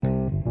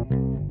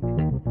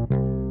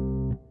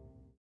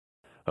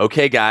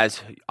Okay,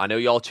 guys, I know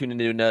y'all tuned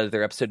into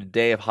another episode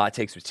today of Hot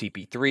Takes with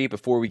TP3.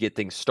 Before we get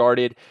things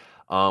started,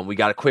 we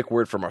got a quick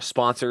word from our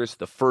sponsors.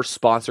 The first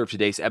sponsor of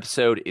today's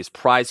episode is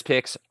Prize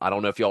Picks. I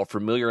don't know if y'all are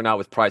familiar or not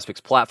with Prize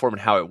Picks platform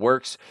and how it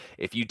works.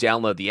 If you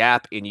download the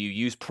app and you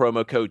use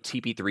promo code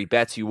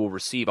TP3Bets, you will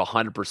receive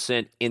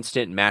 100%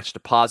 instant match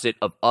deposit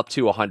of up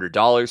to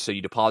 $100. So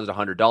you deposit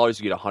 $100,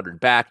 you get $100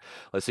 back.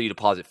 Let's say you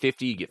deposit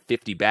 $50, you get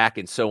 $50 back,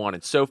 and so on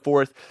and so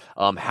forth.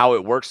 How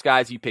it works,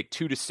 guys, you pick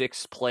 2 to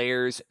 6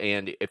 players,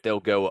 and if they'll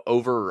go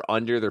over or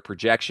under their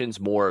projections,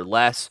 more or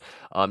less,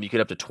 you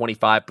get up to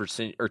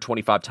 25% or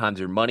 25 times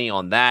your money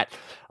on that.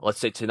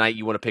 Let's say tonight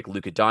you want to pick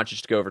Luka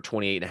Doncic to go over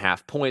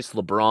 28.5 points,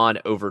 LeBron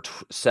over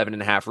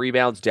 7.5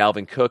 rebounds,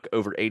 Dalvin Cook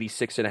over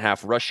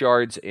 86.5 rush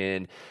yards,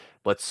 and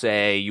let's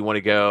say you want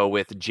to go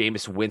with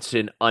Jameis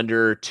Winston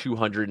under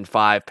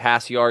 205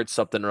 pass yards,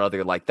 something or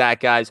other like that,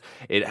 guys.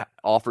 It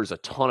offers a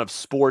ton of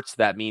sports.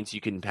 That means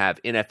you can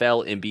have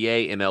NFL,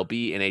 NBA,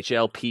 MLB,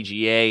 NHL,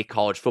 PGA,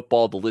 college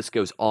football. The list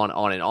goes on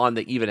and on.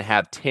 They even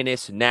have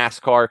tennis,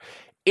 NASCAR.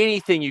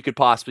 Anything you could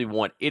possibly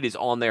want, it is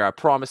on there. I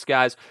promise,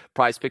 guys.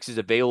 Prize Picks is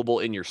available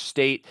in your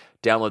state.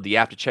 Download the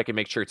app to check and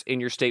make sure it's in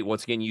your state.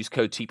 Once again, use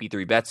code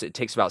TP3Bets. It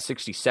takes about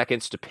 60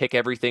 seconds to pick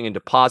everything and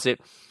deposit.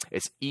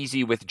 It's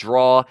easy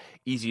withdraw,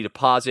 easy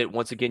deposit.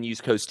 Once again,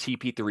 use code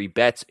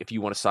TP3Bets if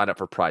you want to sign up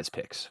for Prize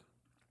Picks.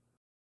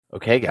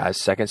 Okay, guys,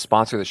 second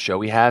sponsor of the show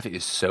we have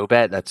is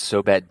SoBet. That's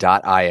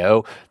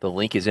SoBet.io. The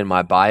link is in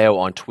my bio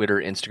on Twitter,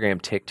 Instagram,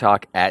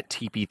 TikTok at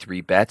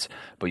TP3Bets.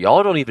 But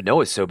y'all don't even know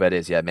what SoBet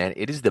is yet, man.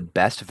 It is the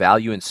best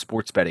value in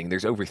sports betting.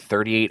 There's over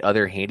 38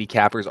 other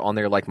handicappers on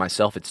there like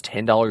myself. It's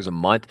 $10 a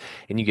month,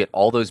 and you get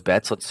all those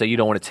bets. Let's say you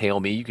don't want to tail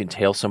me. You can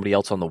tail somebody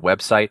else on the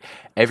website.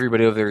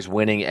 Everybody over there is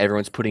winning.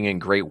 Everyone's putting in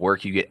great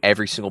work. You get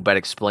every single bet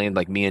explained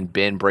like me and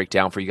Ben break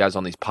down for you guys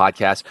on these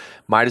podcasts.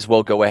 Might as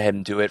well go ahead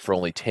and do it for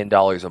only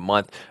 $10 a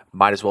month.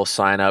 Might as well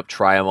sign up,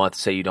 try a month,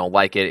 say you don't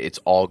like it. It's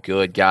all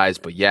good, guys.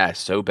 But yeah,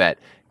 SoBet.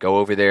 Go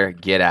over there,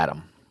 get at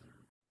them.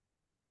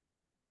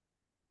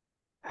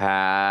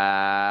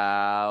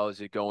 How's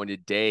it going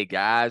today,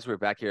 guys? We're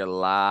back here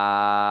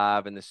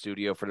live in the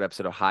studio for an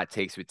episode of Hot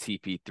Takes with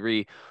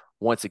TP3.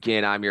 Once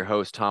again, I'm your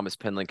host, Thomas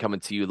Penland, coming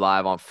to you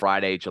live on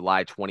Friday,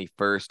 July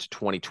 21st,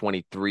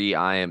 2023.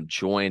 I am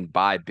joined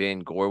by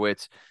Ben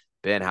Gorwitz.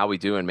 Ben, how we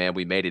doing, man?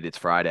 We made it. It's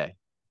Friday.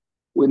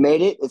 We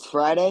made it. It's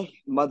Friday.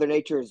 Mother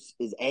Nature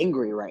is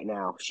angry right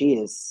now. She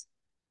is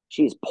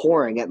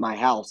pouring at my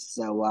house.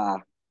 So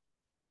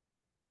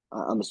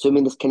I'm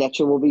assuming this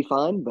connection will be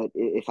fine. But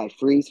if I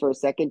freeze for a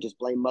second, just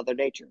blame Mother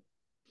Nature.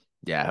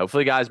 Yeah,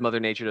 hopefully, guys, Mother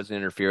Nature doesn't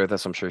interfere with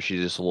us. I'm sure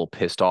she's just a little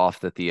pissed off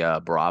that the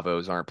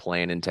Bravos aren't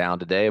playing in town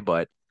today,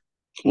 but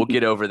we'll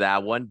get over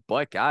that one.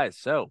 But, guys,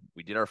 so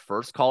we did our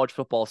first college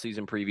football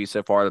season preview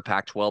so far, the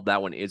Pac-12.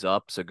 That one is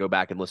up, so go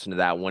back and listen to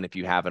that one if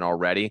you haven't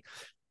already.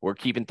 We're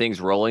keeping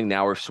things rolling.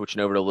 Now we're switching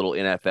over to a little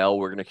NFL.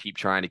 We're going to keep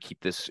trying to keep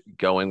this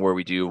going where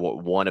we do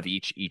one of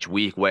each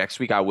week. Next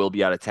week, I will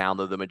be out of town,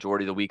 though, the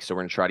majority of the week, so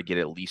we're going to try to get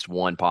at least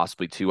one,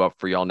 possibly two up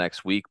for y'all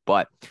next week.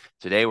 But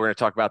today we're going to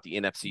talk about the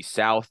NFC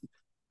South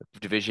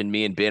division.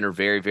 Me and Ben are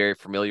very, very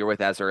familiar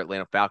with, as our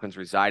Atlanta Falcons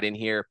reside in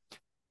here.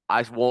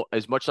 As much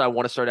as I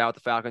want to start out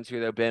with the Falcons here,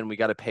 though, Ben, we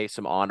got to pay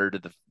some honor to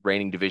the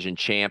reigning division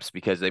champs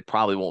because they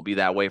probably won't be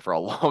that way for a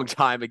long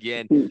time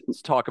again.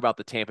 Let's talk about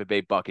the Tampa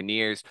Bay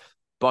Buccaneers.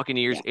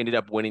 Buccaneers ended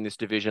up winning this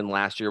division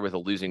last year with a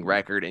losing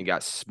record and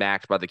got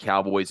smacked by the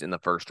Cowboys in the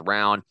first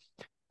round.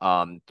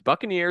 The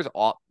Buccaneers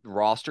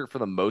roster, for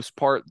the most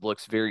part,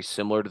 looks very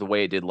similar to the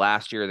way it did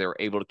last year. They were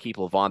able to keep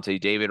Levante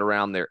David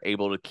around. They're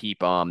able to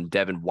keep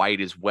Devin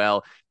White as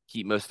well,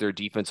 keep most of their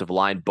defensive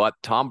line. But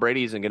Tom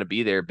Brady isn't going to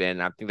be there,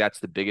 Ben. I think that's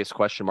the biggest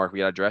question mark we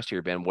got to address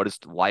here, Ben. What does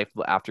life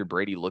after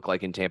Brady look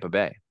like in Tampa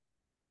Bay?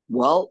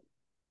 Well,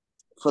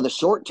 for the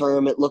short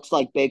term, it looks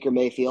like Baker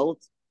Mayfield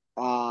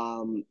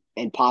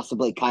and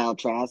possibly Kyle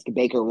Trask.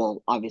 Baker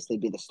will obviously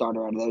be the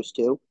starter out of those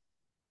two.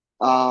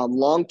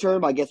 Long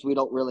term, I guess we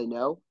don't really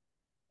know.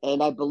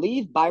 And I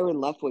believe Byron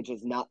Leftwich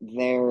is not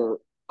there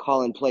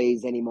calling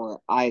plays anymore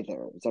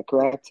either. Is that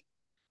correct?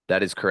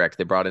 That is correct.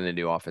 They brought in a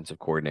new offensive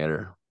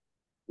coordinator.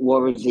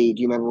 What was he?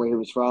 Do you remember where he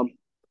was from?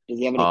 Does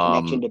he have any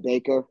connection to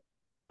Baker?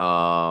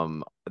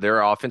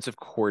 Their offensive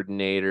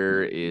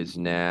coordinator is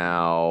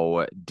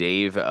now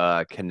Dave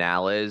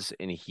Canales,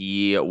 and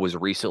he was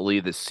recently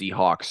the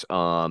Seahawks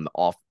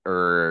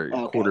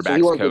quarterbacks so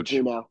he worked coach. with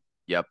Gino.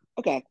 Yep.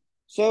 Okay.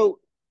 So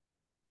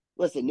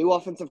listen, new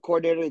offensive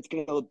coordinator. It's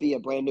going to be a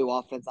brand new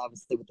offense,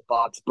 obviously, with the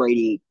Bucs.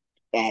 Brady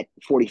at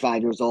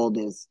 45 years old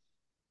is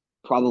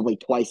probably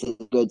twice as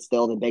good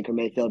still than Baker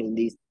Mayfield in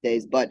these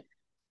days. But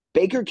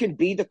Baker can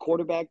be the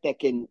quarterback that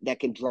can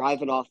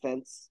drive an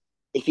offense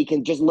if he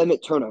can just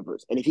limit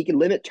turnovers. And if he can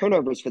limit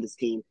turnovers for this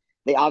team,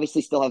 they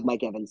obviously still have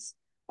Mike Evans.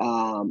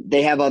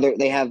 They have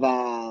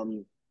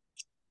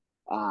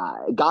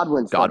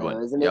Godwin still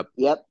there, isn't it?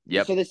 Yep.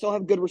 So they still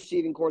have good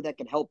receiving core that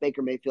can help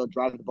Baker Mayfield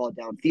drive the ball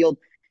downfield.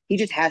 He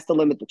just has to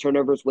limit the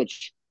turnovers,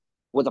 which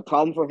was a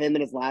problem for him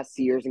in his last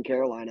years in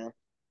Carolina.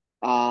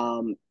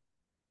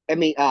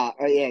 Yeah,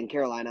 in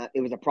Carolina,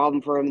 it was a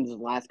problem for him in the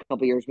last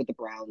couple years with the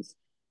Browns.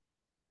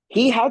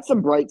 He had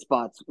some bright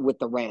spots with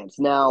the Rams.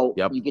 Now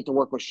Yep. you get to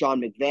work with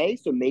Sean McVay,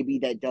 so maybe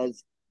that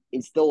does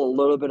instill a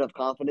little bit of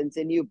confidence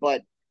in you.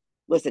 But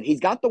listen, he's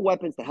got the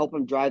weapons to help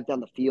him drive down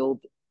the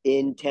field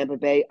in Tampa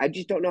Bay. I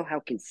just don't know how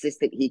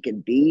consistent he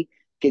can be.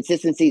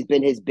 Consistency has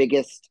been his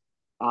biggest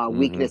Hmm.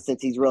 weakness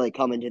since he's really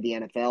come into the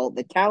NFL.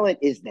 The talent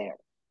is there.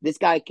 This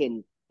guy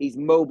can. He's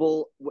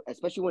mobile,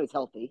 especially when he's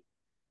healthy.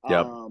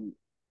 Yep. Um,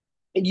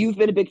 and you've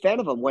been a big fan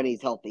of him when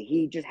he's healthy.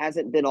 He just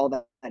hasn't been all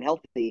that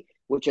healthy,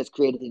 which has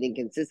created an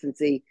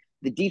inconsistency.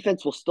 The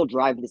defense will still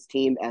drive this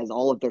team as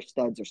all of their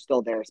studs are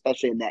still there,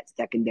 especially in that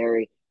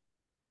secondary.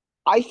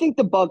 I think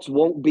the Bucks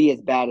won't be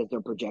as bad as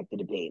they're projected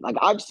to be. Like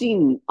I've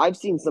seen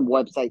some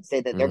websites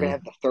say that they're going to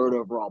Hmm. have the third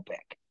overall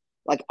pick.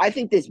 Like I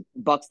think this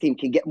Bucks team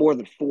can get more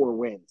than 4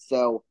 wins.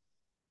 So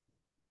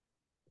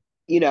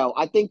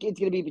I think it's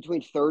going to be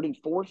between third and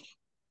fourth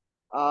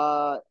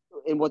uh,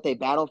 in what they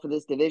battle for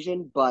this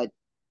division. But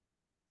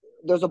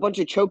there's a bunch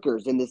of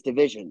chokers in this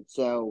division,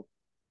 so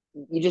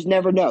you just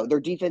never know. Their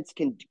defense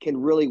can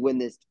really win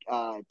this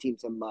team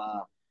some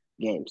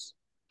games.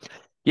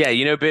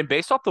 Yeah, Ben,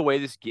 based off the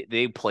way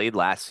they played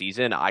last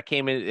season, I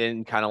came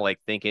in kind of like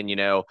thinking,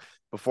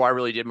 before I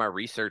really did my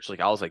research,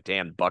 like I was like,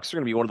 damn, the Bucks are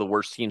going to be one of the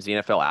worst teams in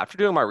the NFL. After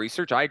doing my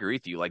research, I agree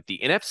with you. Like the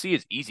NFC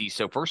is easy.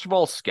 So first of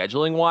all,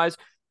 scheduling wise,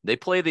 they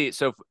play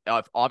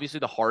obviously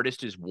the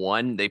hardest is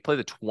one. They play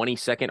the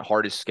 22nd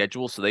hardest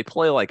schedule, so they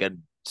play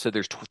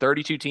there's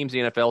 32 teams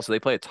in the NFL, so they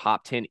play a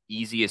top 10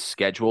 easiest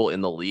schedule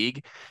in the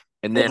league.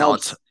 And It then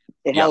helps.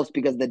 It yep. helps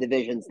because the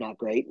division's not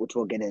great, which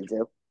we'll get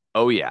into.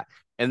 Oh yeah.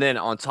 And then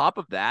on top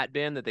of that,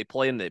 Ben, that they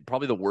play in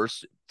probably the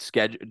worst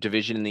schedule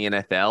division in the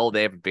NFL.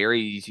 They have a very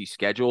easy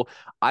schedule.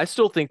 I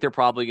still think they're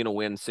probably going to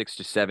win 6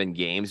 to 7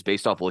 games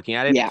based off looking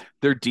at it. Yeah,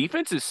 Their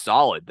defense is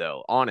solid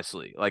though,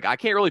 honestly. Like I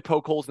can't really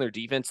poke holes in their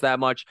defense that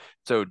much.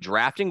 So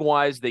drafting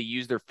wise, they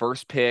used their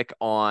first pick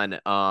on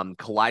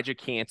Kalijah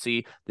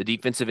Cansey, the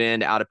defensive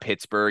end out of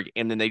Pittsburgh,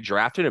 and then they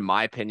drafted, in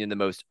my opinion, the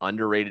most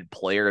underrated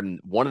player and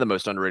one of the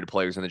most underrated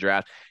players in the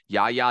draft,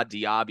 Yaya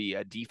Diaby,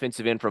 a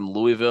defensive end from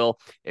Louisville.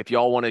 If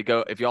y'all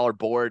are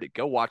bored,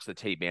 go watch the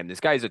tape, man.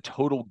 This guy is a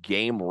total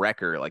game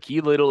wrecker. Like he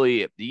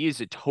is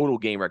a total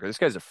game wrecker. This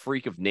guy's a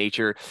freak of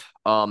nature.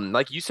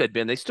 Like you said,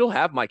 Ben, they still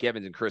have Mike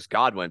Evans and Chris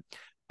Godwin.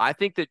 I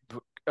think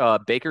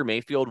that Baker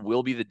Mayfield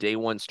will be the day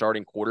one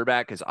starting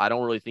quarterback because I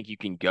don't really think you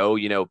can go,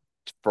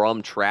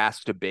 from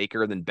Trask to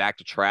Baker and then back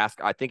to Trask.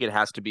 I think it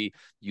has to be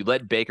you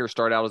let Baker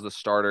start out as the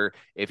starter.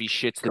 If he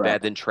shits the bed,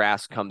 correct. then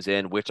Trask comes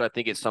in, which I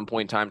think at some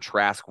point in time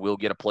Trask will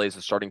get a play as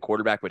a starting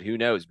quarterback, but who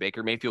knows?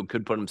 Baker Mayfield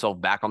could put himself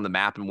back on the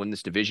map and win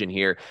this division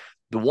here.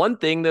 The one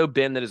thing though,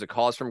 Ben, that is a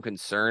cause from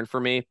concern for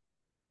me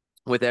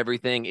with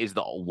everything is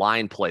the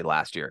line play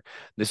last year.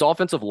 This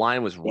offensive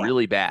line was Yeah,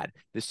 really bad.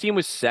 This team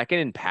was second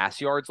in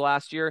pass yards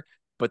last year,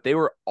 but they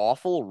were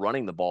awful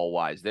running the ball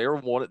wise. They're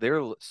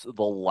the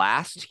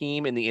last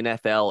team in the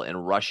NFL in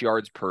rush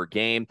yards per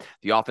game.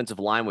 The offensive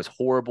line was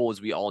horrible,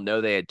 as we all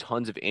know. They had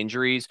tons of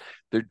injuries.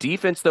 Their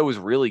defense, though, was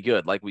really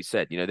good. Like we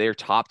said, they're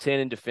top 10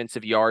 in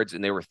defensive yards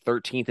and they were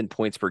 13th in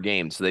points per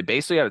game. So they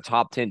basically had a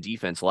top 10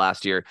 defense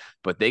last year,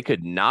 but they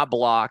could not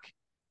block,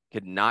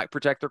 could not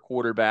protect their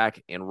quarterback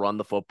and run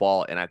the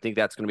football. And I think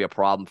that's going to be a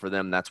problem for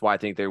them. That's why I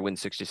think they win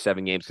 6 to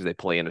 7 games because they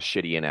play in a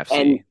shitty and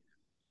NFC.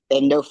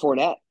 and no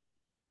Fournette.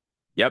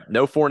 Yep,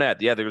 no Fournette.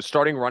 Yeah, their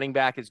starting running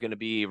back is going to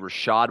be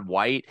Rashad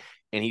White,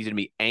 and he's going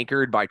to be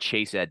anchored by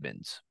Chase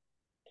Edmonds.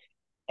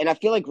 And I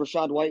feel like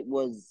Rashad White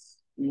was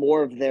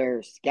more of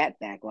their scat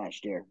back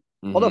last year.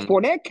 Although Hmm.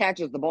 Fournette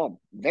catches the ball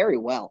very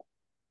well.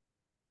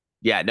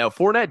 Yeah, no,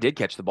 Fournette did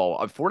catch the ball.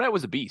 Fournette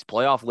was a beast.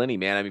 Playoff Lenny,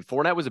 man. I mean,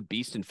 Fournette was a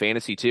beast in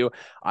fantasy too.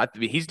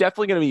 He's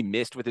definitely going to be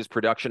missed with his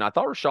production. I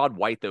thought Rashad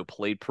White, though,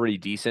 played pretty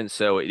decent.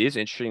 So it is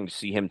interesting to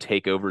see him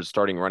take over as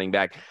starting running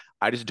back.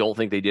 I just don't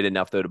think they did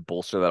enough, though, to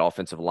bolster that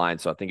offensive line.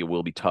 So I think it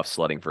will be tough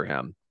sledding for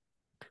him.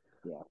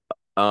 Yeah.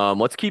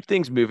 Let's keep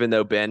things moving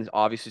though, Ben.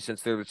 Obviously,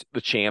 since they're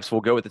the champs, we'll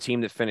go with the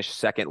team that finished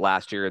second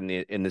last year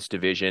in this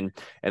division,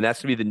 and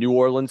that's gonna be the New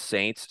Orleans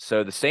Saints.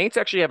 So the Saints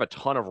actually have a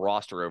ton of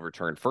roster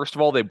overturn. First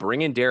of all, they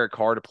bring in Derek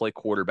Carr to play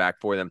quarterback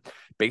for them.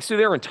 Basically,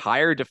 their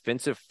entire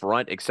defensive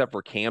front, except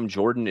for Cam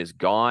Jordan, is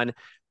gone.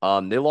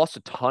 They lost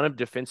a ton of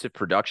defensive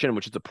production,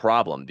 which is a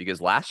problem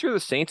because last year the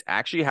Saints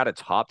actually had a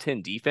top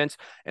 10 defense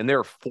and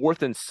they're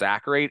fourth in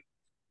sack rate.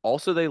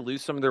 Also, they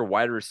lose some of their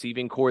wide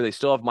receiving core. They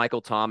still have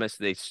Michael Thomas.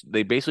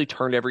 They basically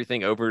turned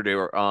everything over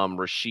to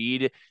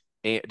Rashid.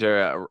 And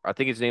I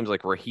think his name's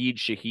like Raheed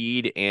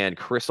Shaheed and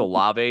Chris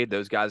Olave.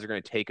 Those guys are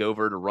going to take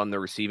over to run the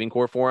receiving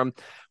core for him.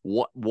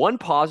 One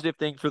positive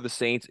thing for the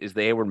Saints is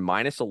they were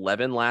minus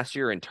 11 last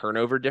year in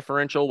turnover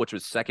differential, which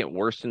was second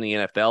worst in the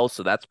NFL.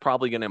 So that's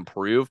probably going to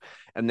improve.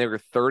 And they're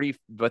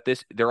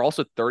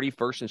also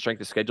 31st in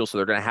strength of schedule. So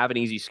they're going to have an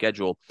easy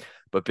schedule.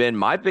 But Ben,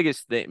 my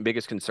biggest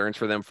concerns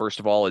for them, first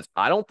of all, is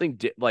I don't think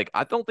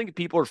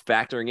people are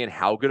factoring in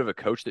how good of a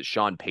coach that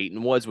Sean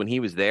Payton was when he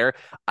was there.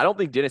 I don't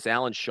think Dennis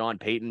Allen, Sean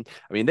Payton.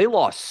 I mean, they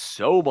lost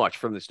so much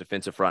from this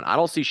defensive front. I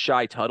don't see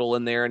Shai Tuttle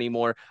in there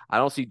anymore. I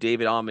don't see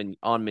David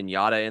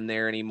Onyemata in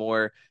there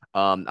anymore.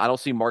 I don't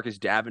see Marcus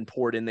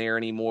Davenport in there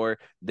anymore.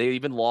 They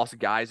even lost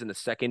guys in the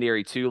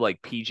secondary too,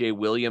 like PJ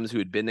Williams, who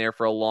had been there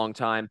for a long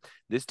time.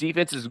 This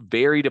defense is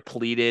very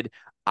depleted.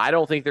 I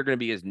don't think they're going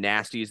to be as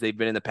nasty as they've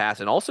been in the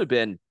past. And also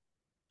been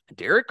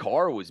Derek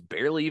Carr was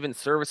barely even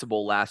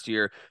serviceable last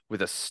year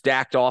with a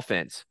stacked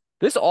offense.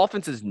 This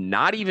offense is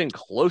not even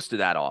close to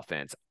that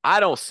offense. I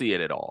don't see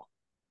it at all.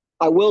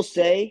 I will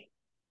say,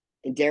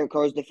 in Derek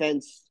Carr's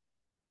defense,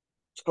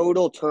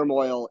 total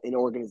turmoil in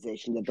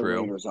organization that the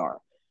True. Raiders are.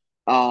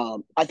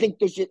 I think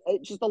there's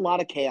just a lot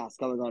of chaos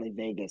going on in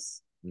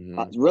Vegas,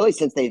 really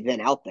since they've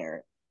been out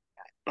there.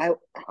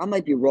 I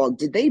might be wrong.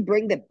 Did they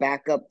bring the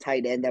backup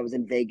tight end that was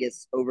in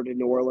Vegas over to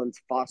New Orleans,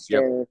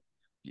 Foster?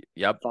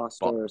 Yep.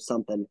 Foster or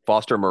something.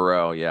 Foster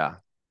Moreau, yeah.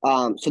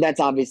 So that's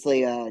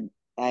obviously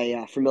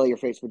a familiar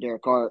face for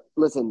Derek Carr.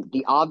 Listen,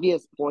 the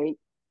obvious point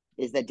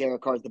is that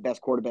Derek Carr is the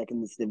best quarterback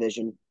in this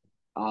division.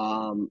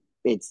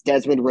 It's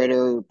Desmond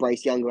Ridder,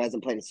 Bryce Young, who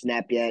hasn't played a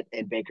snap yet,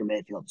 and Baker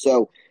Mayfield.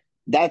 So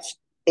that's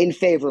in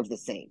favor of the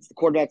Saints. The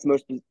quarterback's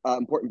most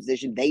important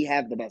position. They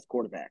have the best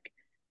quarterback.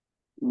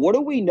 What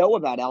do we know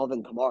about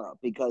Alvin Kamara?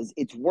 Because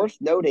it's worth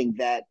noting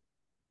that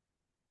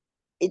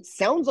it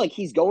sounds like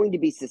he's going to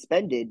be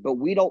suspended, but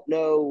we don't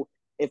know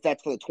if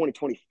that's for the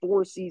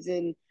 2024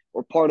 season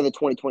or part of the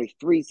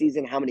 2023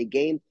 season, how many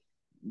games.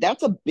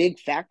 That's a big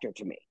factor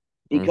to me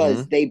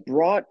because they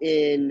brought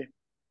in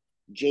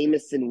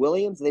Jamison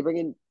Williams. They bring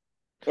in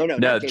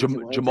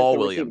Jamal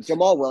Williams.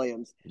 Jamal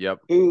Williams. Yep.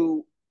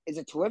 Who is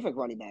a terrific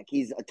running back.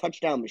 He's a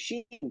touchdown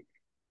machine.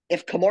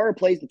 If Kamara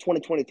plays the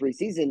 2023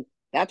 season,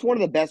 that's one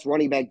of the best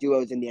running back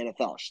duos in the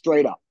NFL.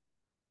 Straight up.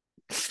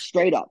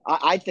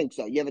 I think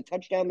so. You have a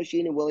touchdown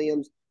machine in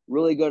Williams,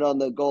 really good on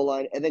the goal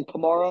line. And then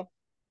Kamara,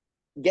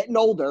 getting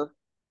older,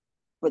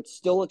 but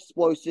still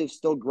explosive,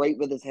 still great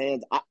with his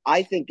hands.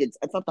 I think it's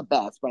not the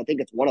best, but I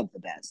think it's one of the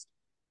best.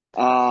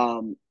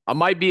 I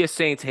might be a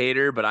Saints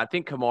hater, but I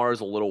think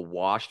Kamara's a little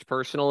washed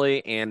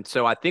personally. And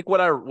so I think what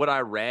I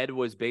read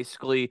was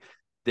basically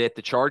that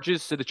the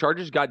charges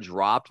got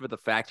dropped, but the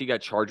fact he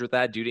got charged with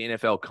that due to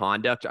NFL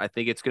conduct, I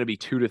think it's going to be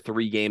 2 to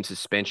 3 game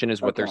suspension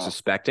is what they're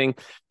suspecting.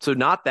 So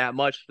not that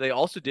much. They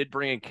also did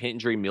bring in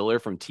Kendry Miller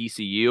from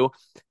TCU.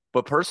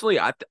 But personally,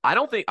 I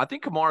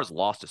think Kamara's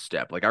lost a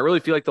step. Like, I really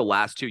feel like the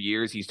last 2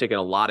 years, he's taken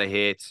a lot of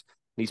hits.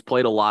 He's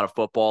played a lot of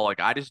football. Like,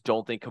 I just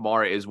don't think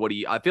Kamara is what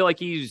I feel like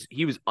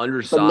he was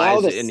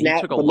undersized and he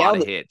took a lot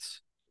of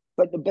hits.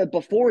 But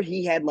before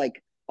he had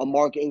like a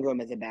Mark Ingram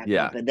as a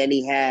backup, and then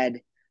he had,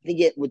 I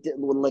think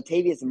when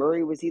Latavius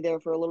Murray, was he there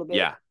for a little bit?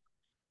 Yeah.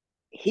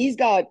 He's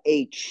got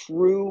a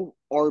true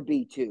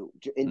RB2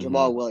 in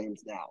Jamal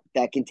Williams now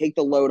that can take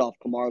the load off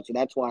Kamara. So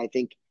that's why I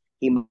think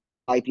he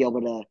might be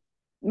able to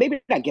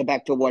maybe not get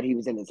back to what he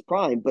was in his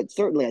prime, but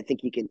certainly I think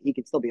he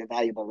can still be a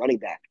valuable running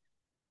back.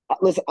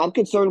 Listen, I'm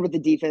concerned with the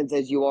defense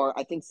as you are.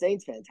 I think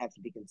Saints fans have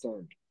to be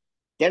concerned.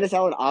 Dennis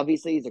Allen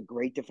obviously is a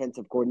great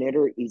defensive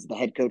coordinator. He's the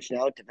head coach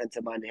now,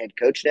 defensive-minded head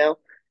coach now.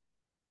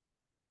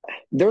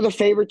 They're the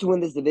favorite to win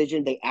this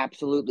division. They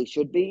absolutely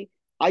should be.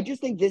 I just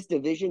think this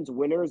division's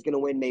winner is going to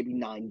win maybe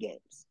 9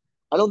 games.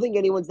 I don't think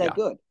anyone's that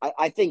good.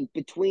 I think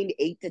between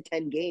 8 to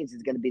 10 games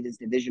is going to be this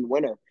division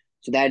winner.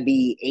 So that'd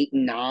be 8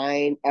 and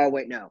 9. Oh,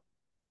 wait, no.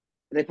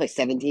 They play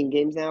 17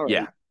 games now?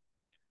 Yeah,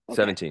 okay.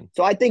 17.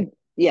 So I think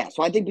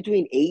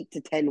between 8 to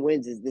 10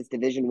 wins is this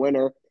division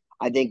winner.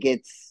 I think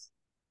it's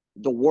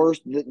the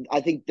worst.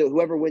 I think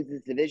whoever wins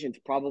this division is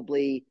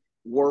probably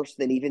worse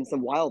than even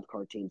some wild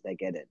card teams that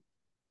get in.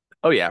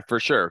 Oh, yeah, for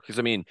sure. Because,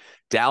 I mean,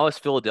 Dallas,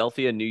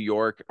 Philadelphia, New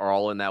York are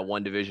all in that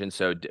one division.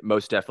 So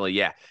most definitely,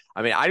 yeah.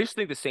 I mean, I just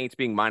think the Saints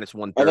being minus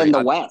 130. And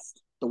then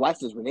the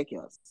West is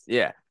ridiculous.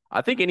 Yeah.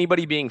 I think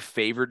anybody being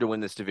favored to win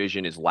this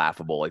division is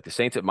laughable. Like the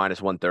Saints at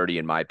minus 130,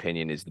 in my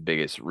opinion, is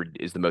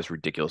the most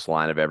ridiculous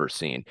line I've ever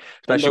seen.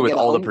 Especially with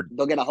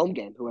they'll get a home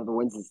game, whoever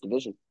wins this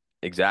division.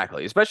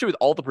 Exactly. Especially with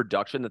all the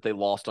production that they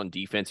lost on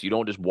defense. You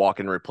don't just walk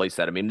in and replace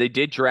that. I mean, they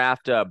did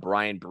draft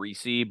Brian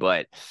Breesy,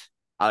 but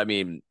I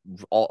mean,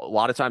 a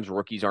lot of times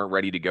rookies aren't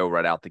ready to go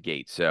right out the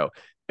gate. So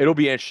it'll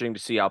be interesting to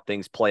see how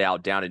things play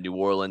out down in New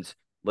Orleans.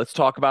 Let's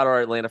talk about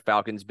our Atlanta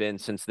Falcons, Ben,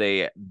 since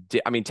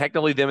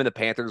technically them and the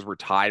Panthers were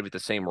tied with the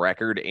same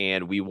record,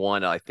 and we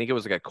won, I think it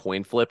was like a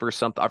coin flip or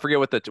something. I forget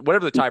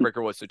whatever the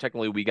tiebreaker was. So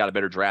technically we got a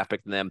better draft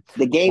pick than them.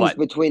 The games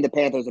between the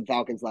Panthers and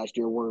Falcons last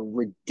year were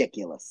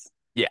ridiculous.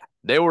 Yeah,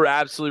 they were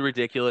absolutely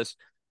ridiculous.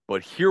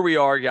 But here we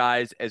are,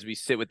 guys, as we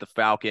sit with the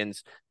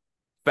Falcons.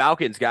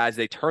 Falcons, guys,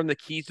 they turn the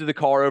keys to the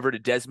car over to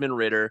Desmond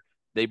Ridder.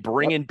 They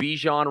bring in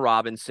Bijan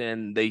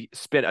Robinson. They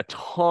spent a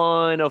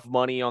ton of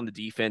money on the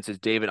defense as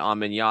David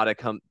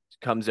Onyemata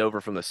comes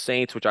over from the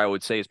Saints, which I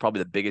would say is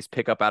probably the biggest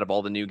pickup out of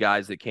all the new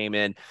guys that came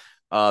in.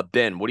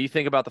 Ben, what do you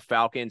think about the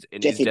Falcons?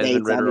 And is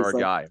Desmond Ridder our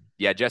guy?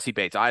 Yeah, Jesse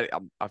Bates.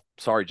 I'm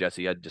sorry,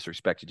 Jesse. I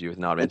disrespected you with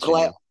not mentioning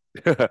him.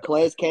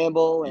 Calais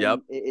Campbell Yep.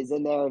 and is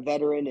in there, a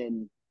veteran,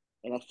 and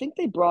I think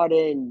they brought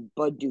in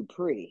Bud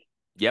Dupree.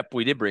 Yep.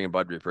 We did bring in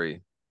Bud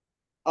Dupree.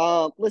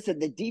 Listen,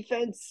 the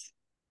defense.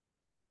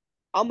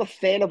 I'm a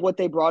fan of what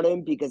they brought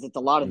in because it's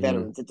a lot of Hmm.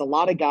 veterans. It's a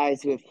lot of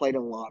guys who have played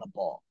a lot of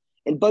ball.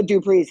 And Bud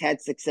Dupree's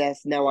had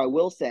success. Now, I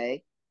will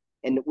say,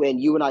 and when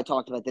you and I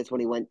talked about this when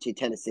he went to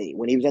Tennessee,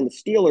 when he was on the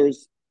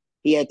Steelers,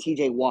 he had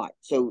TJ Watt.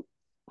 So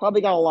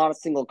probably got a lot of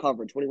single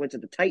coverage. When he went to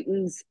the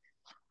Titans,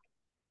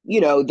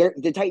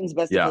 the Titans'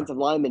 best Yeah. defensive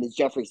lineman is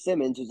Jeffrey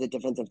Simmons, who's a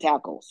defensive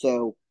tackle.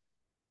 So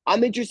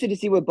I'm interested to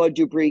see what Bud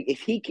Dupree,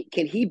 if he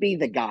can he be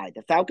the guy.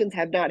 The Falcons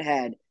have not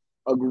had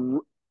a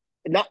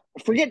not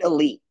forget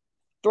elite.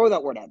 Throw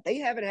that word out. They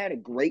haven't had a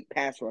great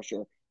pass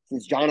rusher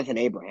since Jonathan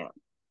Abraham.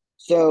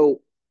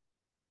 So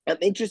I'm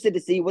interested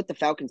to see what the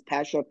Falcons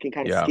pass rush can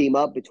kind of Yeah. scheme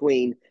up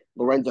between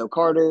Lorenzo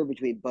Carter,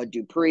 between Bud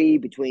Dupree,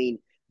 between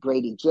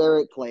Grady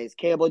Jarrett, Calais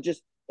Campbell,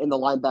 just in the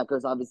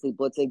linebackers obviously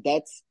blitzing.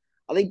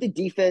 I think the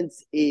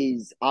defense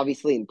is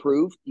obviously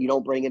improved. You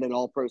don't bring in an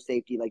all-pro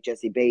safety like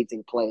Jesse Bates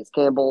and Calais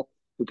Campbell,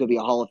 who could be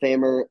a Hall of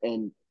Famer,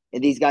 and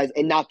these guys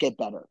and not get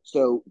better.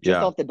 So just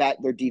Yeah. off the bat,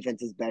 their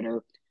defense is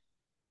better.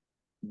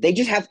 They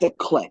just have to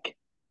click.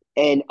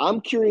 And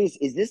I'm curious,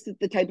 is this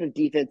the type of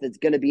defense that's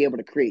going to be able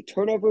to create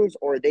turnovers,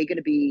 or are they going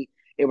to be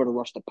able to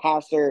rush the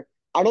passer?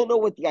 I don't know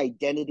what the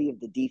identity of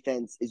the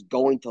defense is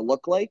going to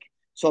look like.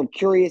 So I'm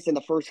curious in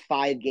the first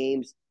 5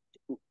 games,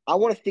 I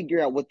want to figure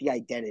out what the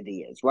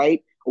identity is,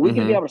 right? Are we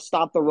going to be Hmm. able to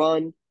stop the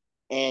run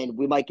and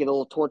we might get a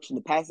little torch in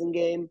the passing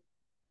game?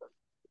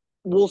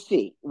 We'll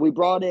see. We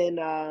brought in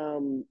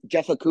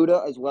Jeff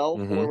Okuda as well,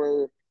 Hmm.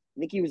 former, I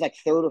think he was like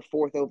third or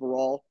fourth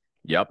overall.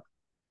 Yep.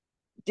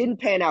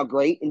 Didn't pan out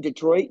great in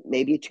Detroit.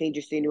 Maybe a change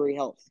of scenery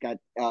helps. Got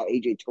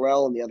AJ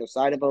Terrell on the other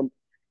side of him.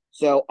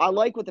 So I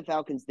like what the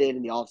Falcons did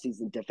in the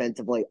offseason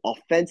defensively.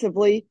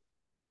 Offensively,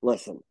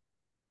 listen,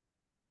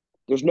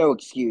 there's no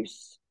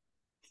excuse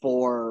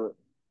for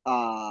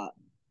uh,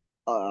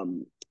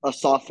 a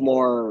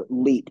sophomore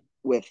leap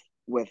with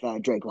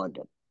Drake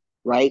London,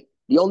 right?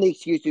 The only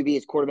excuse would be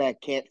his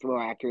quarterback can't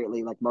throw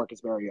accurately like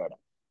Marcus Mariota.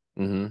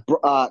 Hmm.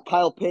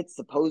 Kyle Pitts,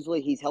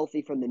 supposedly he's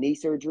healthy from the knee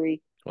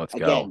surgery. Let's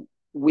go. Again,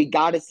 we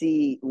got to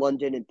see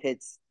London and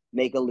Pitts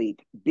make a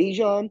leap.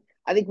 Bijan,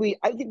 I think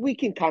we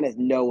can kind of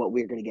know what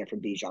we're going to get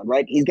from Bijan,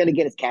 right? He's going to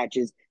get his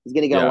catches. He's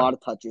going to get a Yeah. lot of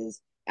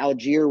touches.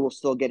 Algier will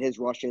still get his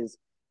rushes.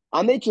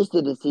 I'm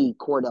interested to see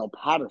Cordell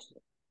Patterson.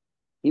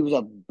 He was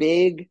a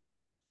big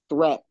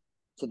threat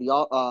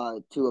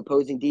to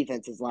opposing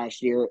defenses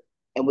last year,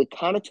 and we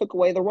kind of took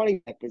away the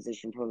running back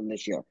position from him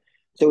this year.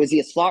 So is he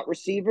a slot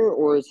receiver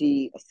or is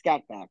he a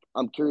scat back?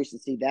 I'm curious to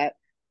see that.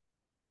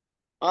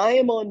 I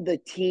am on the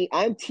team.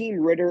 I'm Team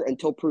Ritter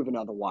until proven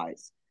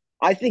otherwise.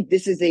 I think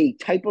this is a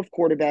type of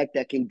quarterback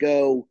that can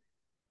go.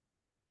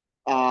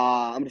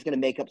 I'm just going to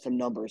make up some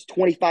numbers: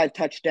 25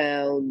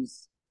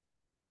 touchdowns,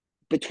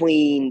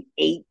 between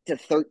 8 to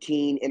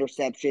 13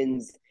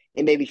 interceptions,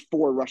 and maybe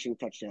 4 rushing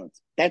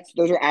touchdowns.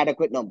 Those are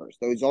adequate numbers.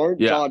 Those aren't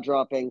Yeah. jaw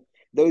dropping.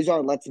 Those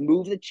are let's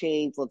move the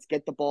chains. Let's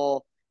get the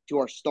ball to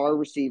our star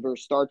receiver,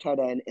 star tight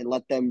end, and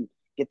let them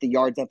get the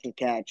yards after the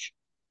catch.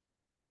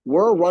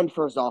 We're a run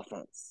first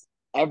offense.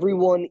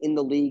 Everyone in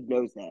the league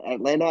knows that.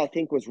 Atlanta, I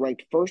think, was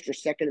ranked first or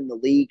second in the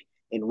league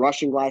in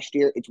rushing last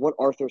year. It's what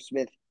Arthur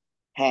Smith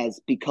has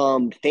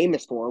become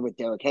famous for with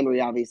Derrick Henry,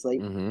 obviously.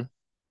 Hmm.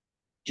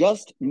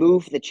 Just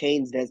move the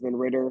chains, Desmond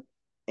Ritter,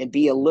 and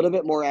be a little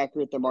bit more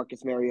accurate than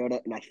Marcus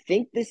Mariota. And I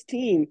think this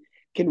team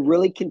can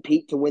really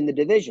compete to win the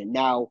division.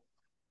 Now,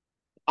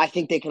 I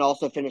think they can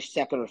also finish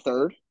second or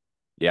third.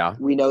 Yeah.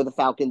 We know the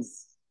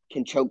Falcons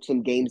can choke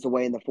some games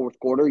away in the fourth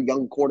quarter.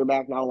 Young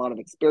quarterback, not a lot of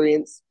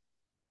experience.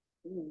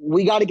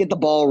 We got to get the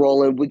ball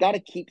rolling. We got to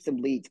keep some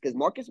leads because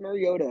Marcus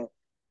Mariota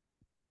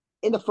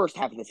in the first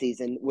half of the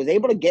season was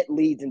able to get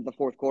leads in the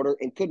fourth quarter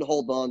and couldn't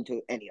hold on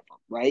to any of them,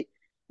 right?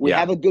 We Yeah.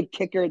 have a good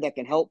kicker that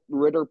can help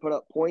Ritter put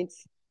up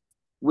points.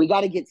 We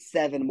got to get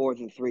 7 more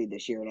than 3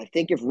 this year. And I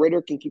think if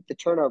Ritter can keep the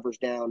turnovers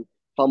down,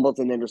 fumbles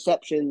and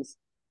interceptions,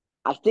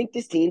 I think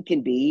this team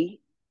can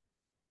be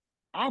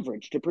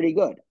average to pretty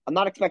good. I'm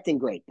not expecting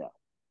great, though.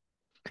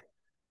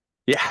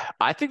 Yeah,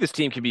 I think this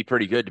team can be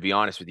pretty good, to be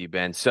honest with you,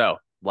 Ben. So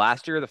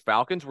last year, the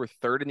Falcons were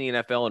third in the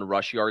NFL in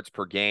rush yards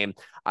per game.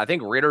 I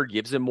think Ritter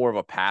gives them more of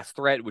a pass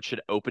threat, which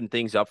should open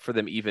things up for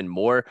them even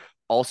more.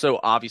 Also,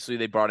 obviously,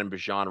 they brought in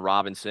Bijan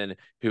Robinson,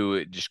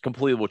 who just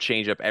completely will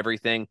change up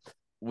everything.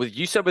 With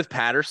you said with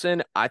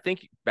Patterson, I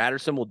think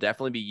Patterson will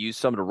definitely be used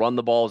some to run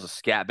the ball as a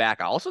scat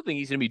back. I also think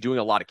he's going to be doing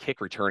a lot of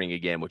kick returning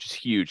again, which is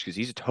huge because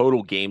he's a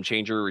total game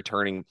changer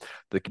returning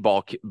the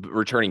ball,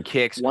 returning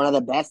kicks. One of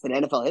the best in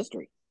NFL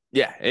history.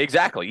 Yeah,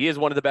 exactly. He is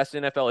one of the best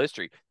in NFL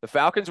history. The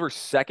Falcons were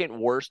second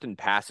worst in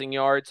passing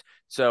yards.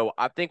 So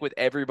I think with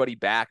everybody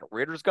back,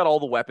 Ritter's got all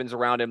the weapons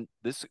around him.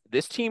 This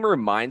team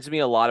reminds me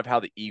a lot of how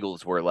the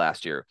Eagles were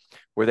last year,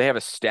 where they have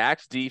a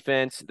stacked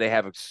defense, they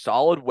have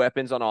solid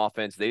weapons on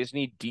offense. They just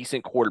need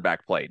decent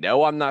quarterback play.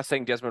 No, I'm not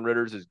saying Desmond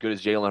Ritter's as good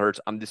as Jalen Hurts.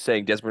 I'm just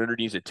saying Desmond Ritter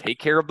needs to take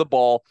care of the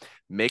ball,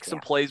 make some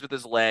Yeah. plays with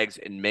his legs,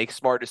 and make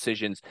smart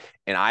decisions.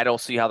 And I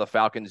don't see how the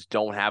Falcons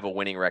don't have a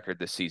winning record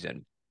this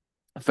season.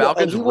 Well,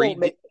 and Falcons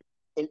re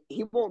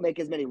he won't make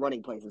as many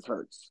running plays as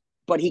Hurts,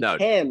 but he no.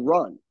 can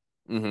run.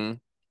 Mm-hmm.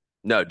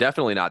 No,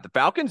 definitely not. The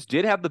Falcons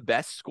did have the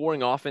best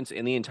scoring offense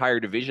in the entire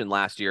division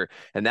last year,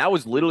 and that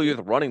was literally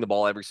with running the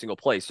ball every single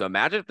play. So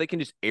imagine if they can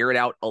just air it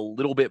out a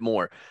little bit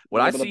more. A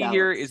What I little bit of see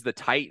here is balance.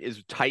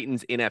 the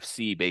Titans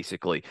NFC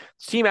basically.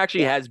 This team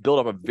actually Yeah. has built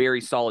up a very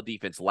solid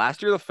defense.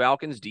 Last year, the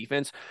Falcons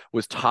defense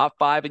was top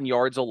 5 in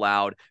yards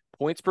allowed.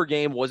 Points per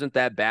game wasn't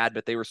that bad,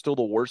 but they were still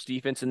the worst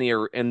defense in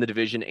the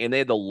division, and they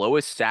had the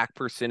lowest sack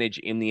percentage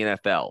in the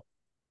NFL.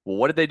 Well,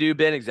 what did they do,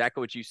 Ben?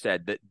 Exactly what you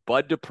said. That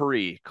Bud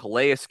Dupree,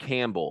 Calais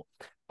Campbell.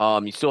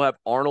 You still have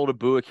Arnold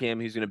Abuakim,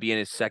 who's going to be in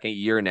his second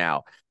year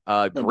now.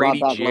 They brought Grady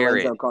back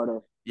Jarrett. Lorenzo Carter.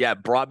 Yeah,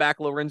 brought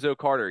back Lorenzo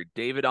Carter.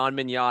 David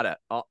Onyemata.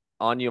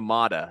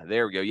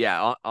 There we go.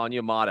 Yeah,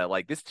 Onyemata.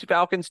 Like this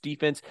Falcons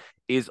defense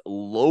is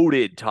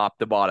loaded top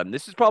to bottom.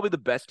 This is probably the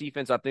best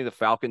defense I think the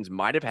Falcons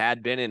might have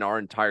had been in our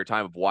entire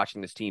time of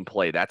watching this team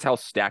play. That's how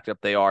stacked up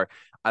they are.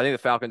 I think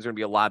the Falcons are going to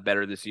be a lot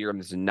better this year, and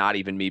this is not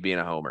even me being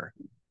a homer.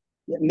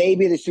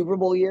 Maybe the Super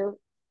Bowl year,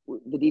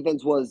 the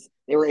defense was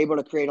they were able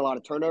to create a lot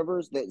of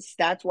turnovers. The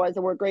stats wise,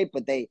 they weren't great,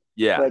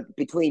 Yeah. but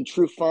between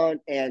Trufant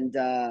and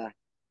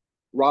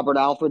Robert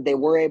Alford, they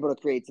were able to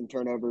create some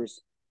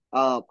turnovers.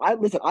 I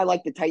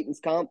like the Titans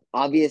comp.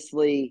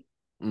 Obviously,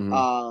 Hmm.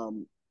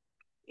 um,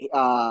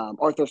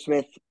 Arthur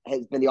Smith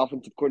has been the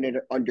offensive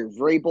coordinator under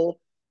Vrabel.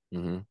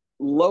 Hmm.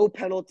 Low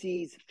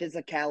penalties,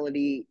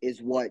 physicality is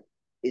what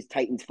is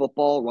Titans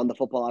football. Run the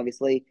football,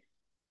 obviously.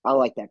 I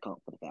like that comp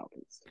for the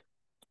Falcons.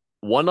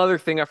 One other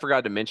thing I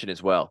forgot to mention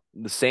as well.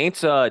 The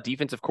Saints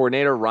defensive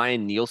coordinator,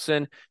 Ryan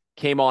Nielsen,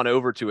 came on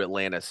over to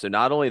Atlanta. So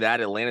not only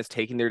that, Atlanta's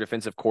taking their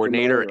defensive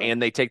coordinator Familiar.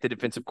 and they take the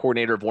defensive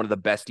coordinator of one of the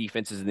best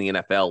defenses in the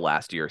NFL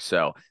last year.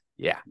 So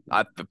yeah,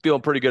 I'm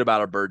feeling pretty good about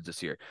our birds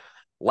this year.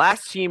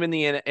 Last team in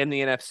the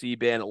NFC,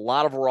 Ben, a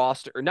lot of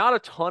roster, or not a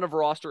ton of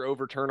roster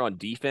overturn on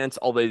defense,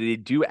 although they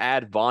do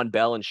add Von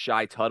Bell and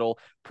Shy Tuttle.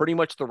 Pretty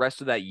much the rest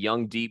of that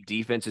young, deep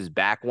defense is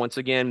back once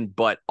again.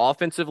 But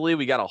offensively,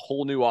 we got a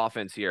whole new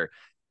offense here.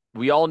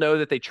 We all know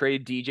that they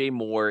traded DJ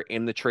Moore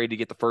in the trade to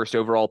get the first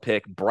overall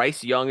pick.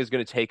 Bryce Young is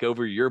going to take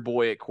over your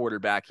boy at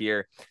quarterback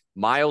here.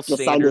 Miles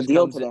Just signed a Sanders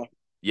deal comes in. today.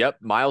 Yep,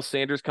 Miles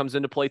Sanders comes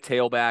in to play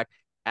tailback.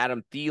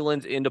 Adam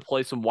Thielen's in to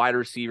play some wide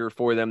receiver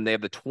for them. They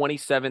have the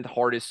 27th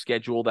hardest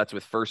schedule. That's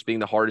with first being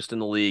the hardest in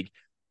the league.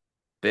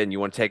 Ben, you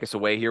want to take us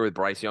away here with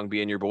Bryce Young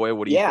being your boy?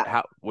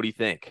 Yeah, What do you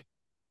think?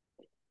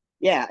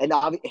 yeah, and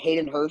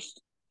Hayden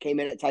Hurst came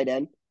in at tight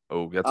end.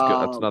 Oh, that's good.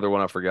 That's Um, another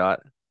one I forgot.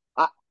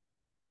 I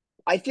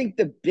I think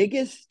the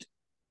biggest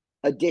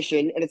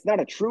addition, and it's not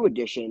a true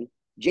addition,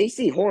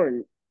 J.C.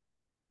 Horn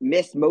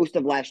missed most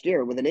of last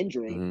year with an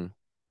injury. Hmm.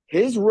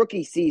 His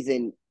rookie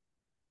season,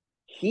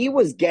 he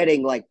was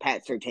getting like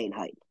Pat Surtain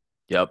hype.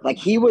 Yep. Like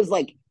he was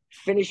like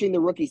finishing the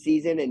rookie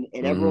season, and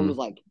everyone Hmm. was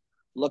like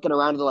looking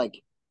around and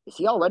like, is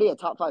he already a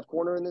top 5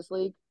 corner in this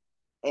league?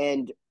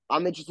 And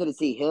I'm interested to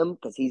see him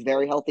because he's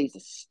very healthy. He's a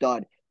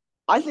stud.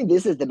 I think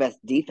this is the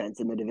best defense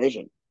in the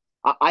division.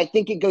 I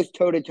think it goes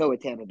toe to toe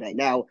with Tampa Bay.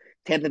 Now,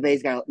 Tampa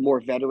Bay's got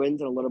more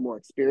veterans and a little more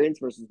experience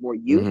versus more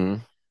youth. Hmm.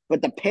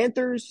 But the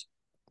Panthers,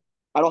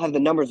 I don't have the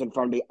numbers in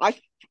front of me.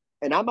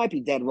 I might be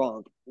dead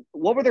wrong.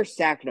 What were their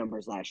sack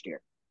numbers last year?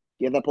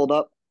 Do you have that pulled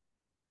up?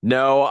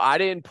 No, I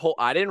didn't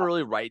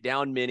really write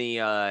down many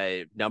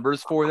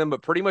numbers for them,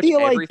 but pretty much Feel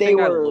like they everything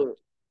I looked were.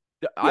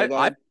 Yeah, go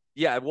I ahead.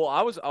 yeah, well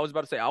I was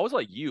about to say I was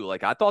like you.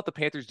 Like I thought the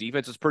Panthers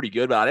defense was pretty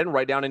good, but I didn't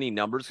write down any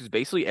numbers because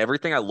basically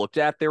everything I looked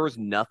at there was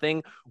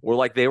nothing where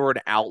like they were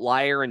an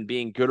outlier and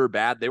being good or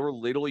bad. They were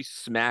literally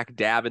smack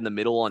dab in the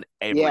middle on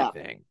Yeah,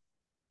 everything.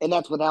 and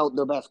that's without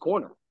their best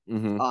corner.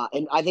 Hmm.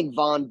 And I think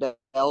Von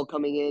Bell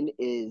coming in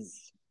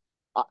is,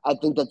 I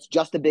think that's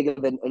just as big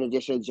of an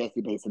addition as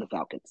Jesse Bates to the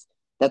Falcons.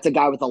 That's a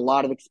guy with a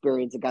lot of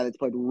experience, a guy that's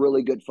played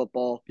really good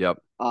football. Yep.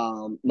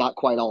 Not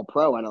quite all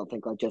pro, I don't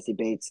think, like Jesse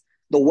Bates.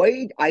 The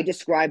way I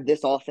describe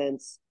this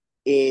offense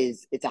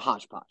is it's a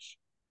hodgepodge.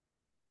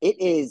 It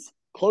is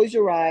close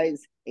your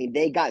eyes, and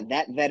they got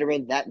that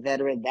veteran, that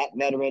veteran, that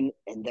veteran,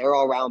 and they're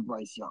all around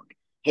Bryce Young.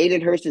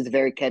 Hayden Hurst is a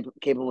very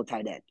capable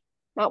tight end.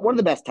 Not one of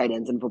the best tight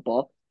ends in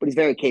football, but he's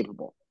very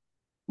capable.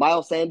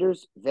 Miles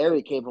Sanders,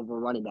 very capable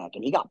running back,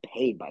 and he got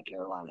paid by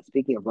Carolina.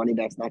 Speaking of running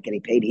backs not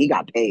getting paid, he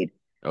got paid.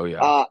 Oh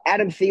yeah.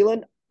 Adam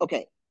Thielen,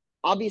 okay,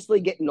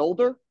 obviously getting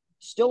older,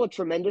 still a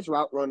tremendous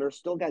route runner,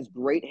 still has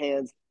great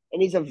hands,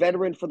 and he's a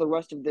veteran for the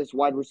rest of this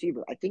wide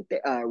receiver. I think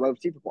wide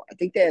receiver core. I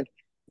think they have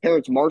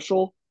Terrence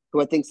Marshall,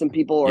 who I think some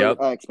people are Yep.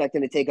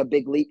 expecting to take a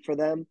big leap for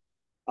them.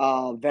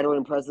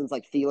 Veteran presence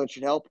like Thielen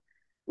should help.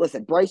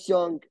 Listen, Bryce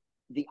Young,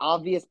 the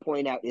obvious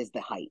point out is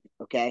the height,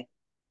 okay?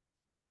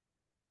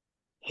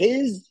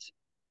 His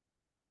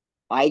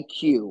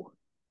IQ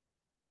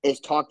is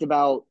talked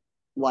about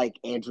like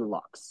Andrew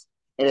Luck's,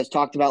 and it's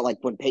talked about like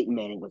when Peyton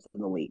Manning was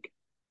in the league.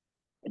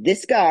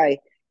 This guy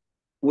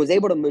was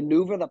able to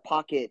maneuver the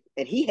pocket,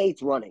 and he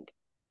hates running.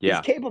 He's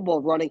Yeah. capable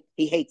of running.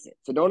 He hates it,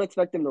 so don't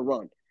expect him to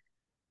run.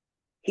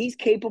 He's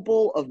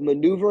capable of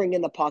maneuvering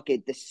in the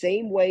pocket the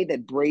same way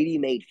that Brady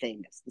made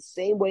famous, the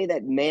same way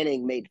that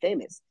Manning made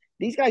famous.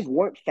 These guys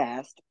weren't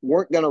fast,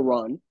 weren't going to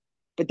run,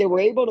 but they were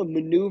able to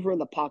maneuver in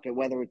the pocket,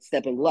 whether it's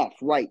stepping left,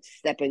 right,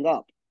 stepping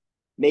up,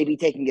 maybe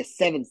taking a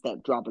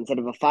 7-step drop instead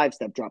of a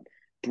 5-step drop.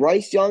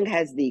 Bryce Young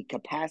has the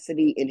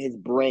capacity in his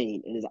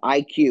brain, in his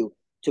IQ,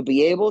 to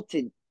be able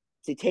to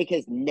take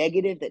his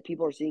negative that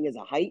people are seeing as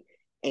a height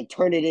and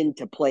turn it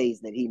into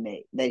plays that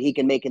he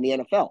can make in the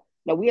NFL.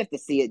 Now we have to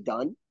see it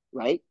done,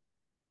 right?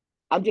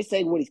 I'm just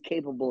saying what he's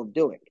capable of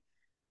doing.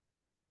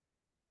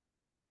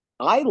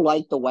 I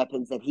like the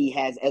weapons that he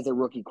has as a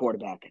rookie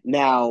quarterback.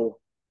 Now,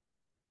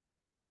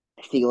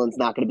 Thielen's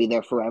not going to be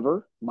there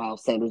forever.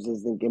 Miles Sanders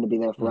isn't going to be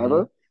there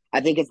forever.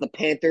 I think it's the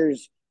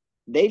Panthers.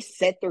 They've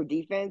set their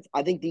defense.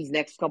 I think these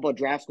next couple of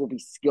drafts will be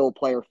skill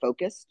player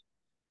focused.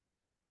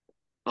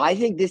 I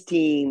think this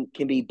team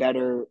can be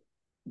better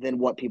than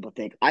what people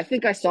think. I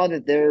think I saw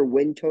that their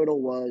win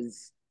total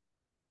was,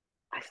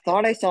 I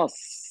thought I saw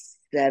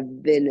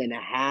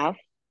 7.5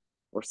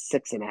 or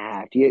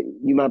 6.5.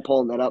 You mind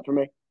pulling that up for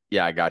me?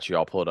 Yeah, I got you.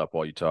 I'll pull it up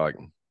while you talk.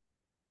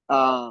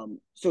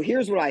 So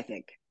here's what I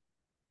think.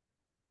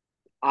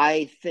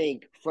 I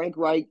think Frank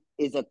Reich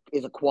is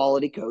a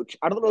quality coach.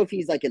 I don't know if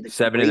he's like in the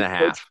 7.5.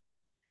 coach.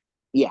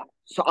 Yeah.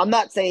 So I'm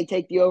not saying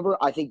take the over.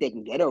 I think they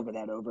can get over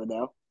that over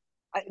though.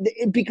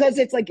 Because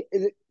it's like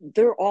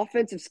they're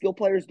offensive skill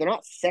players. They're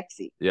not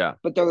sexy. Yeah.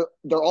 But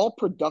they're all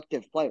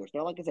productive players.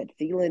 Now, like I said,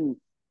 Thielen,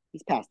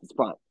 he's past his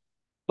prime.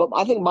 But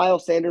I think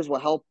Miles Sanders will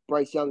help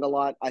Bryce Young a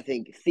lot. I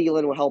think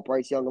Thielen will help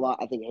Bryce Young a lot.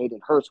 I think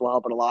Hayden Hurst will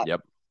help it a lot. Yep.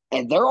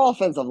 And their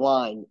offensive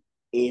line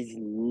is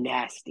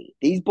nasty.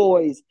 These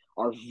boys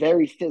are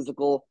very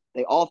physical.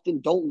 They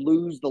often don't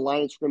lose the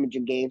line of scrimmage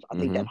in games. I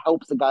think that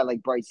helps a guy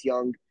like Bryce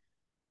Young.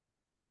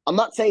 I'm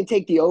not saying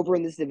take the over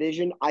in this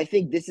division. I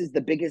think this is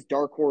the biggest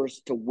dark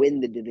horse to win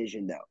the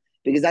division, though,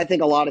 because I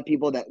think a lot of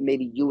people that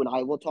maybe you and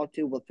I will talk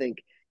to will think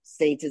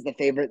Saints is the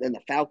favorite and the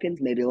Falcons,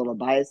 maybe a little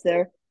bias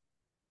there.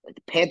 But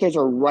the Panthers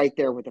are right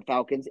there with the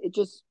Falcons. It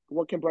just,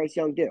 what can Bryce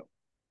Young do?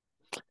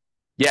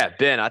 Yeah,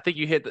 Ben, I think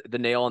you hit the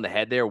nail on the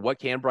head there. What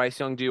can Bryce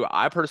Young do?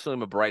 I personally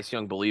am a Bryce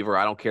Young believer.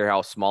 I don't care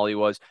how small he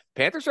was.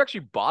 Panthers are actually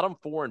bottom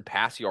 4 in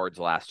pass yards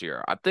last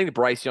year. I think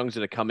Bryce Young's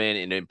going to come in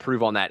and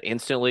improve on that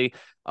instantly.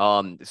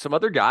 Some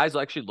other guys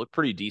actually look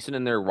pretty decent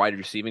in their wide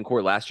receiving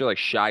core last year, like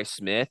Shi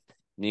Smith.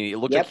 It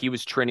looked like he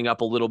was trending up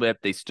a little bit.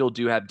 They still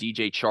do have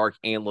DJ Chark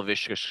and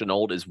Laviska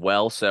Shenault as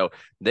well. So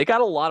they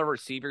got a lot of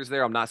receivers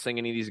there. I'm not saying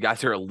any of these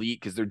guys are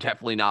elite because they're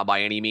definitely not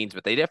by any means,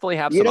 but they definitely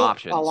have some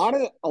options. A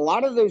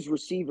lot of those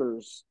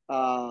receivers,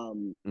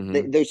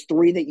 those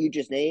three that you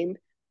just named,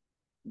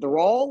 they're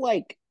all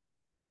like,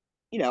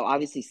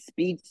 obviously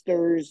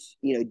speedsters,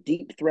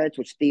 deep threats,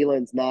 which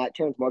Thielen's not.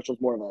 Terrence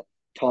Marshall's more of a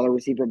taller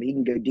receiver, but he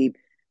can go deep.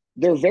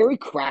 They're very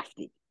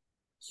crafty.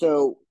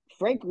 So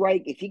Frank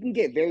Reich, if he can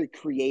get very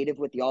creative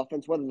with the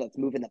offense, whether that's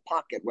moving the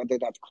pocket, whether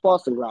that's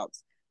crossing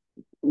routes,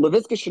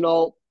 Laviska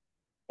Shenault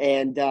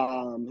and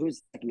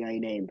who's the second guy he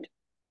named?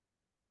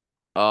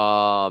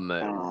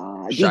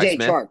 DJ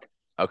Smith? Chark.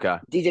 Okay.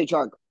 DJ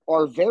Chark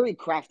are very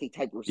crafty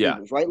type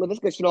receivers, right?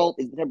 Laviska Shenault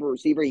is the type of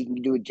receiver he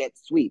can do a jet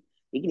sweep.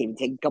 He can even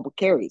take a couple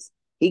carries.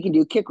 He can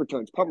do kick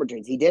returns, punt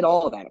returns. He did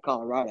all of that at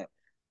Colorado.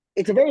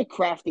 It's a very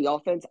crafty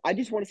offense. I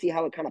just want to see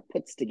how it kind of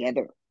puts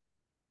together.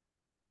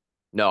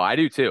 No, I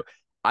do too.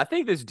 I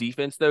think this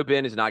defense, though,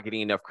 Ben, is not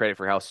getting enough credit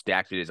for how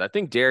stacked it is. I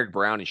think Derek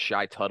Brown and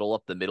Shy Tuttle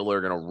up the middle are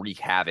going to wreak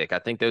havoc. I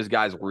think those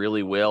guys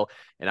really will.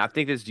 And I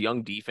think this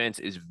young defense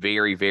is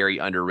very, very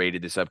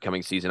underrated this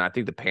upcoming season. I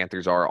think the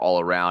Panthers are all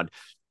around.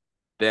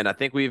 Ben, I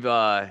think we've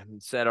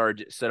said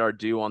our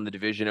due on the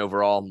division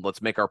overall.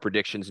 Let's make our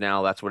predictions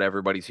now. That's what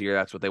everybody's here.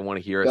 That's what they want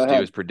to hear us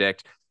do is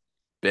predict.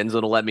 Ben's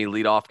going to let me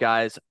lead off,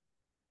 guys.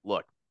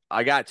 Look,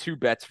 I got 2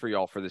 bets for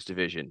y'all for this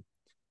division.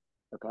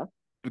 Okay.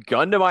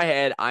 Gun to my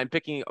head, I'm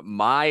picking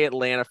my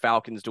Atlanta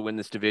Falcons to win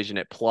this division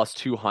at plus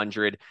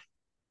 200.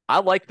 I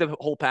like the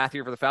whole path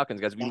here for the Falcons,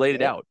 guys. We laid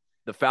it out.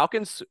 The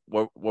Falcons,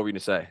 what were we going to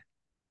say?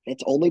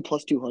 It's only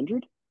plus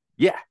 200?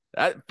 Yeah,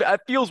 that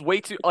feels way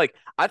too,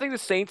 I think the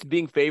Saints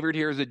being favored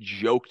here is a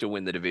joke to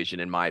win the division,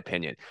 in my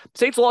opinion.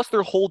 Saints lost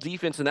their whole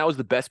defense, and that was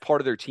the best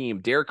part of their team.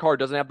 Derek Carr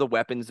doesn't have the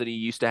weapons that he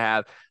used to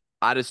have.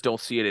 I just don't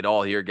see it at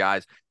all here,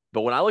 guys.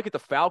 But when I look at the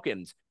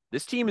Falcons,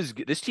 this team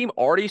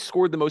already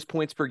scored the most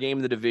points per game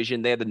in the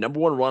division. They had the number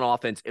 1 run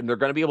offense, and they're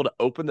going to be able to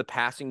open the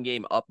passing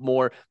game up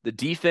more. The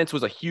defense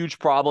was a huge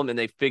problem, and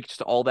they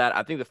fixed all that.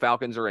 I think the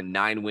Falcons are a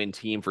 9-win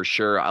team for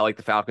sure. I like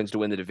the Falcons to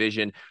win the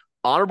division.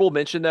 Honorable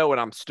mention, though, and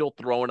I'm still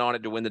throwing on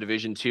it to win the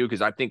division too,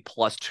 because I think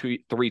plus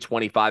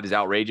 325 is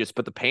outrageous.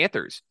 But the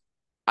Panthers,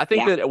 I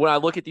think Yeah, that when I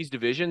look at these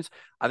divisions,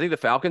 I think the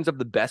Falcons have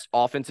the best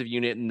offensive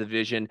unit in the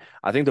division.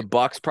 I think the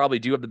Bucks probably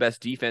do have the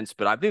best defense,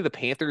 but I think the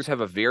Panthers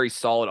have a very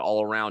solid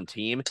all-around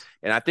team,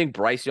 and I think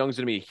Bryce Young's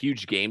going to be a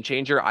huge game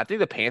changer. I think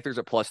the Panthers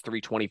at plus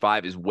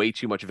 325 is way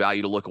too much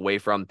value to look away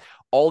from.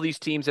 All these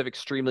teams have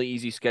extremely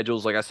easy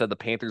schedules. Like I said, the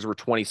Panthers were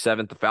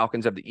 27th. The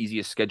Falcons have the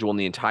easiest schedule in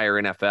the entire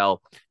NFL.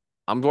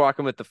 I'm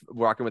rocking with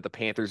the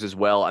Panthers as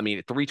well. I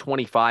mean,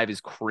 325 is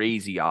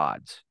crazy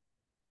odds.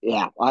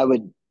 yeah,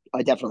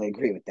 I definitely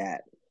agree with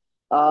that.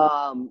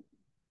 Um,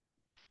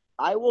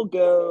 I will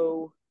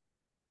go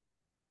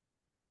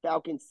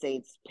Falcons,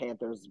 Saints,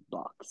 Panthers,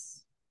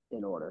 Bucks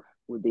in order.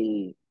 Would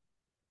be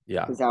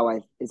Yeah. is how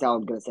I'm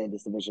going to say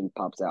this division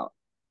pops out.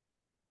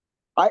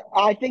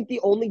 I think the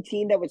only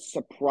team that would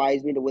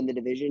surprise me to win the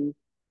division,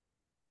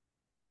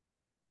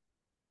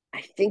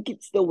 I think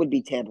it still would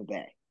be Tampa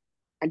Bay.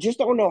 I just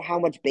don't know how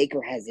much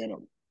Baker has in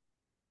him.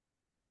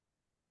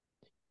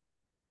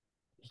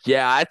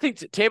 Yeah, I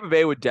think Tampa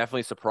Bay would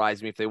definitely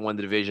surprise me if they won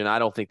the division. I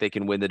don't think they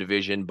can win the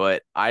division,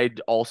 but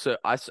I'd also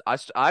I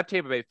have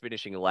Tampa Bay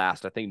finishing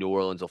last. I think New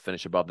Orleans will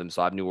finish above them,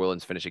 so I have New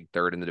Orleans finishing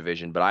third in the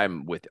division. But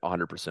I'm with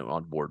 100%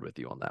 on board with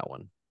you on that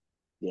one.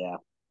 Yeah,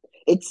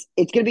 it's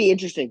going to be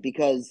interesting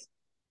because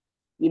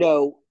you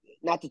know,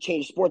 not to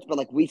change sports, but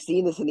like we've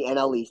seen this in the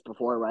NL East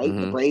before, right?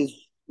 The Hmm. Braves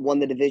won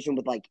the division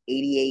with like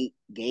 88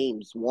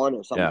 games won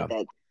or something Yeah, like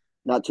that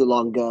not too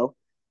long ago.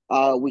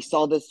 We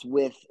saw this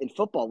with in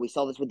football. We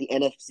saw this with the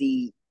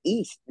NFC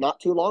East not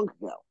too long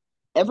ago.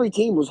 Every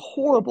team was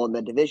horrible in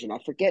the division. I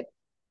forget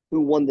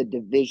who won the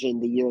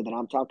division the year that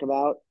I'm talking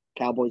about,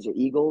 Cowboys or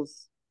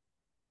Eagles.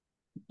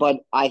 But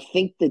I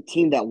think the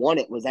team that won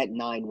it was at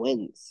 9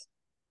 wins.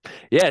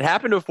 yeah, it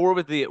happened before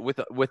with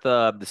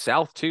the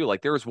South too.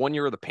 Like there was one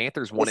year where the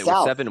Panthers The won it with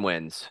South, 7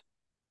 wins.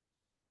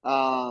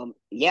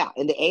 yeah,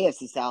 in the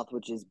AFC South,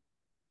 which has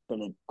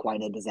been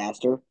quite a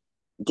disaster.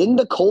 Didn't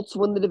the Colts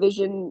win the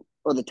division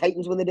or the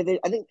Titans win the division?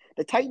 I think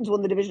the Titans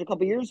won the division a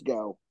couple years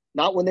ago,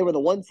 not when they were the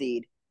 1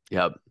 seed.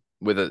 Yep,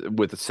 with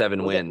the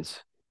seven Was it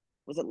wins.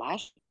 was it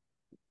last?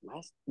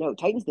 No,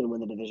 Titans didn't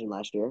win the division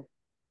last year.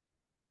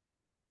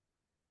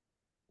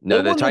 They No,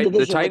 won the The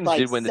division with Titans like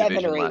did win the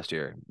seven or division eight, last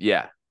year.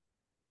 Yeah.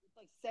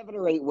 like 7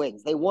 or 8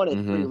 wins. They won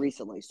it pretty Hmm.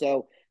 recently.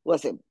 So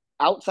listen,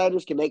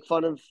 outsiders can make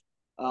fun of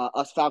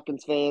us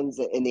Falcons fans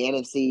in the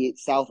NFC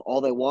South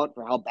all they want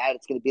for how bad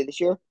it's going to be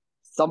this year.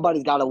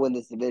 Somebody's got to win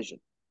this division.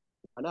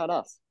 Why not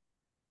us?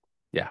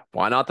 Yeah.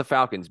 Why not the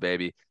Falcons,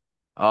 baby?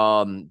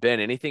 Ben,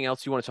 anything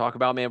else you want to talk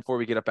about, man, before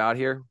we get up out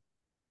here?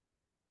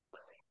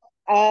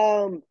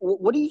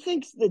 What do you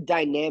think's the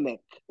dynamic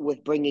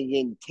with bringing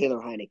in Taylor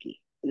Heineke?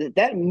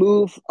 That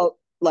move,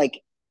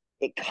 like,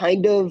 it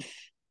kind of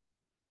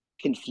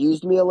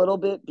confused me a little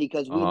bit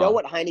because we know Uh-huh.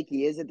 what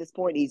Heineke is at this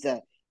point. He's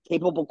a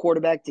capable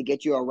quarterback to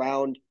get you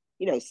around,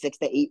 6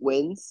 to 8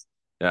 wins,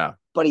 Yeah.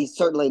 but he's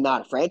certainly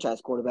not a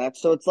franchise quarterback.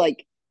 So it's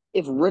like,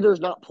 if Ritter's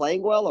not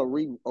playing well,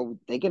 are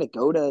they going to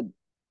go to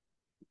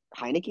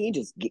Heineke and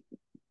just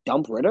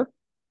dump Ritter?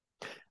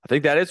 I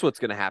think that is what's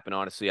going to happen,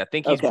 honestly. I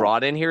think he's Okay,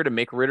 brought in here to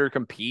make Ritter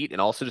compete and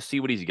also to see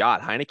what he's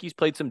got. Heineke's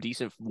played some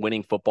decent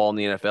winning football in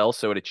the NFL,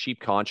 so at a cheap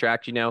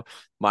contract,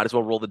 might as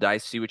well roll the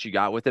dice, see what you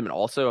got with him. And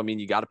also, I mean,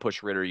 you got to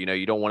push Ritter.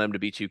 You don't want him to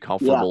be too yeah,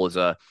 comfortable as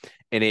a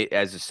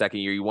second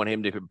year. You want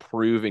him to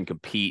improve and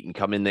compete and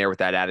come in there with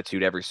that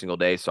attitude every single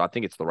day. So I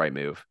think it's the right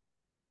move.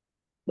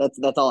 that's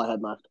all I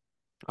had left.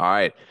 All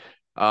right.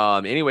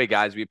 Anyway,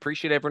 guys, we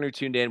appreciate everyone who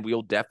tuned in.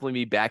 We'll definitely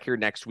be back here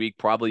next week,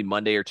 probably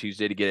Monday or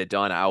Tuesday to get it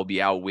done. I'll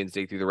be out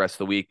Wednesday through the rest of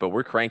the week, but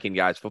we're cranking,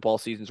 guys. Football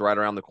season's right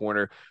around the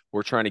corner.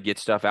 We're trying to get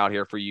stuff out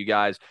here for you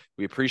guys.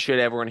 We appreciate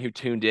everyone who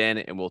tuned in,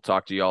 and we'll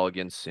talk to y'all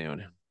again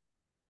soon.